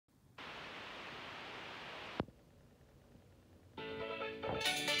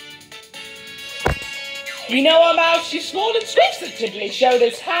We know a mouse, she's small and squeaks the tiddly showed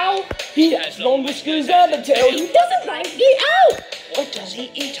us how. He has long whiskers and a tail, he doesn't like me out. What does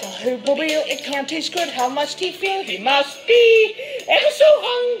he eat? A hoobmobile, it can't taste good. How must he feel? He must be ever so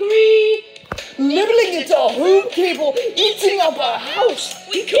hungry. Nibbling at our home table, eating up our house.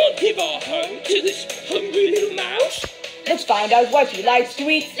 We can't give our home to this hungry little mouse. Let's find out what he likes to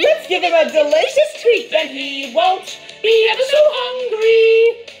eat. Let's give him a delicious treat. Then he won't be ever so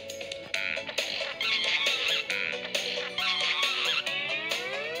hungry.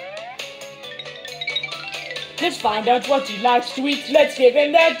 Let's find out what he likes to eat. Let's give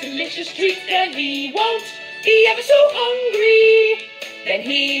him that delicious treat. Then he won't be ever so hungry. Then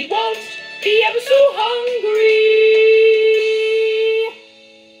he won't be ever so hungry.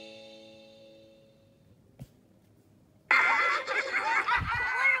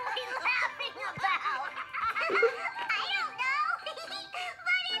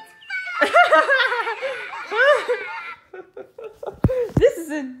 This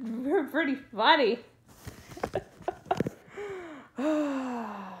is pretty funny.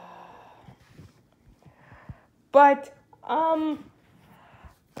 But, oh,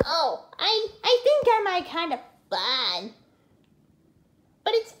 I think I might kind of fun.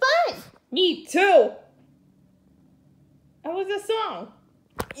 But it's fun. Me too. That was a song.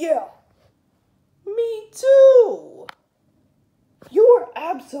 Yeah. Me too. You're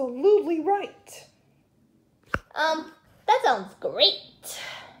absolutely right. That sounds great.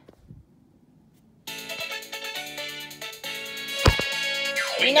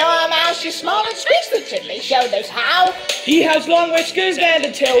 We know a mouse, she's small and squeaks the tiddly showed us how. He has long whiskers and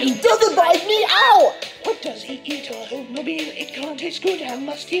a tail, he doesn't bite me out. What does he eat? A hoobmobile, it can't taste good. How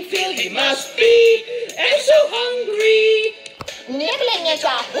must he feel? He must be ever so hungry. Nibbling at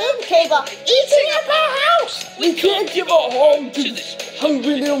our home table, eating up our house. We can't give our home to this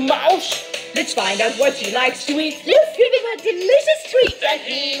hungry little mouse. Let's find out what he likes to eat. Let's give him a delicious treat. Then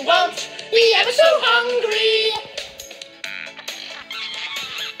he won't be ever so hungry.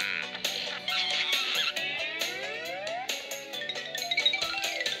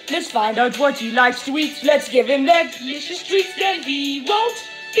 Let's find out what he likes to eat. Let's give him that delicious treat. Then he won't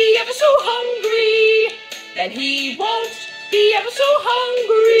be ever so hungry. Then he won't be ever so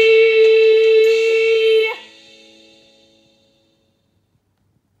hungry.